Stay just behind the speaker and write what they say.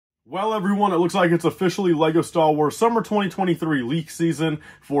Well, everyone, it looks like it's officially LEGO Star Wars Summer 2023 leak season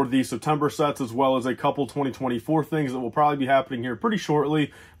for the September sets, as well as a couple 2024 things that will probably be happening here pretty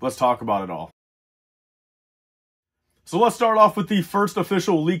shortly. Let's talk about it all. So let's start off with the first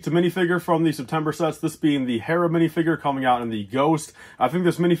official leaked minifigure from the September sets, this being the Hera minifigure coming out in the Ghost. I think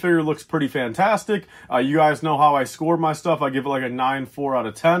this minifigure looks pretty fantastic. You guys know how I score my stuff. I give it like a 9.4 out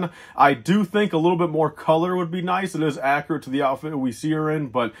of 10. I do think a little bit more color would be nice. It is accurate to the outfit we see her in,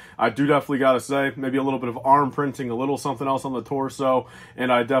 but I do definitely got to say, maybe a little bit of arm printing, a little something else on the torso,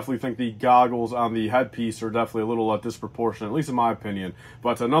 and I definitely think the goggles on the headpiece are definitely a little disproportionate, at least in my opinion.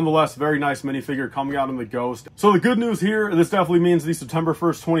 But nonetheless, very nice minifigure coming out in the Ghost. So the good news here, this definitely means the September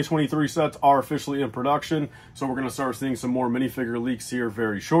 1st, 2023 sets are officially in production. So we're going to start seeing some more minifigure leaks here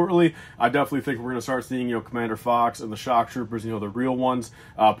very shortly. I definitely think we're going to start seeing, Commander Fox and the Shock Troopers, the real ones,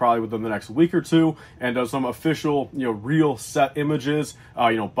 probably within the next week or two. And some official, real set images,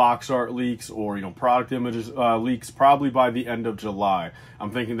 box art leaks or, product images leaks probably by the end of July. I'm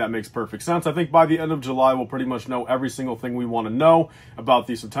thinking that makes perfect sense. I think by the end of July, we'll pretty much know every single thing we want to know about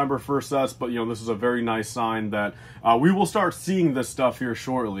the September 1st sets. But, this is a very nice sign that we will start seeing this stuff here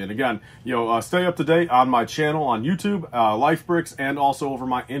shortly. And again, stay up to date on my channel on YouTube, LifeBricks, and also over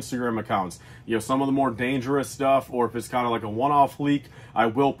my Instagram accounts. Some of the more dangerous stuff, or if it's kind of like a one-off leak, I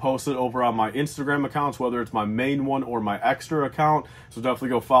will post it over on my Instagram accounts, whether it's my main one or my extra account. So definitely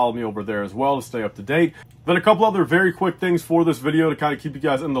go follow me over there as well to stay up to date. Then a couple other very quick things for this video to kind of keep you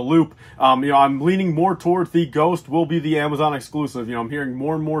guys in the loop. I'm leaning more towards the Ghost will be the Amazon exclusive. I'm hearing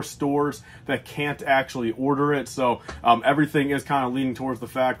more and more stores that can't actually order it. So everything is kind of leaning towards the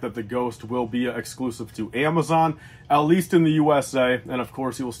fact that the Ghost will be exclusive to Amazon, at least in the USA. And of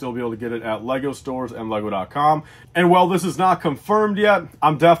course, you will still be able to get it at LEGO stores and LEGO.com. And while this is not confirmed yet,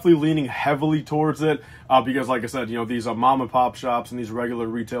 I'm definitely leaning heavily towards it because, like I said, these mom and pop shops and these regular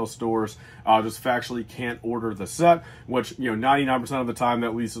retail stores just factually can't order the set, which 99% of the time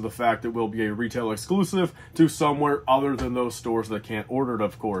that leads to the fact it will be a retail exclusive to somewhere other than those stores that can't order it,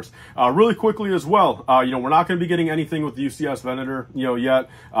 of course. Really quickly as well, we're not going to be getting anything with the UCS Venator yet.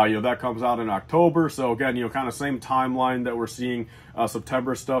 That comes out in October, so again, kind of same timeline that we're seeing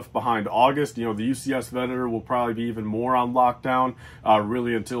September stuff behind August. The UCS Venator will probably be even more on lockdown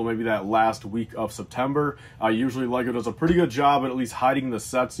really until maybe that last week of September. Usually LEGO does a pretty good job at least hiding the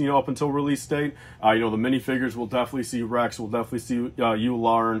sets up until release date. The minifigures will definitely see Rex, we'll definitely see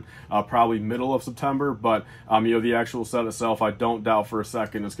Yularen probably middle of September, but the actual set itself, I don't doubt for a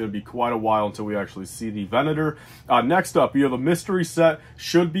second it's going to be quite a while until we actually see the Venator. Next up, the mystery set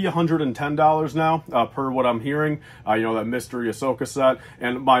should be $110 now per what I'm hearing. That mystery Ahsoka set,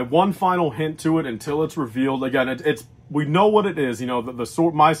 and my one final hint to it until it's revealed, again, we know what it is.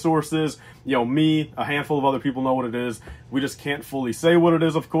 My sources, me, a handful of other people know what it is. We just can't fully say what it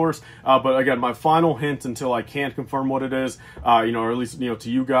is, of course. But again, my final hint until I can't confirm what it is, or at least, to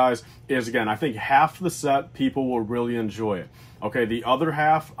you guys, is, again, I think half the set people will really enjoy it. Okay, the other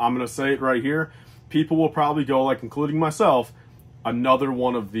half, I'm going to say it right here, people will probably go, like, including myself, another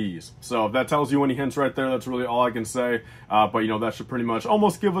one of these. So if that tells you any hints right there, that's really all I can say. But that should pretty much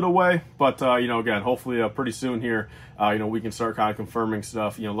almost give it away. But again, hopefully pretty soon here, we can start kind of confirming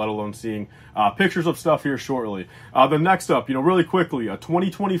stuff, let alone seeing pictures of stuff here shortly. Then next up, really quickly,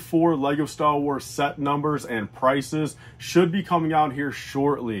 2024 LEGO Star Wars set numbers and prices should be coming out here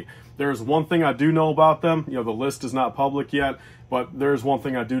shortly. There's one thing I do know about them. The list is not public yet, but there's one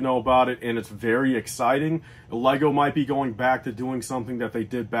thing I do know about it, and it's very exciting. LEGO might be going back to doing something that they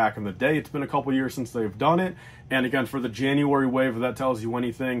did back in the day. It's been a couple years since they've done it. And again, for the January wave, if that tells you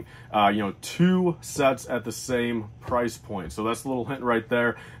anything, 2 sets at the same price point. So that's a little hint right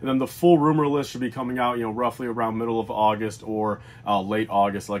there. And then the full rumor list should be coming out, roughly around middle of August or late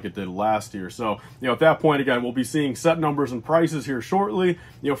August like it did last year. So, at that point, again, we'll be seeing set numbers and prices here shortly,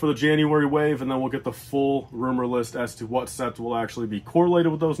 for the January wave, and then we'll get the full rumor list as to what sets will actually be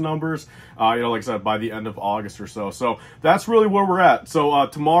correlated with those numbers, like I said, by the end of August or so. So that's really where we're at. So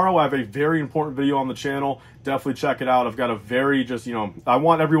tomorrow I have a very important video on the channel. Definitely check it out. I've got a very I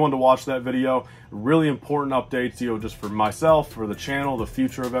want everyone to watch that video. Really important updates, just for myself, for the channel, the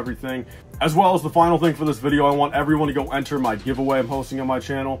future of everything. As well as the final thing for this video, I want everyone to go enter my giveaway I'm hosting on my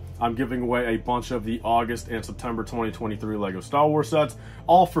channel. I'm giving away a bunch of the August and September 2023 LEGO Star Wars sets,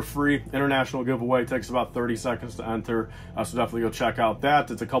 all for free. International giveaway, takes about 30 seconds to enter, so definitely go check out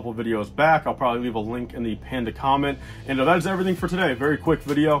that. It's a couple videos back. I'll probably leave a link in the pinned comment. And that is everything for today. Very quick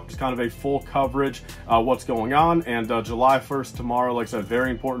video, just kind of a full coverage, what's going on. And July 1st, tomorrow, like I said,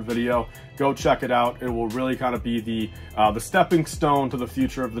 very important video. Go check it out. It will really kind of be the stepping stone to the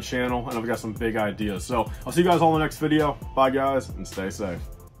future of the channel, and I've got some big ideas. So I'll see you guys all in the next video. Bye, guys, and stay safe.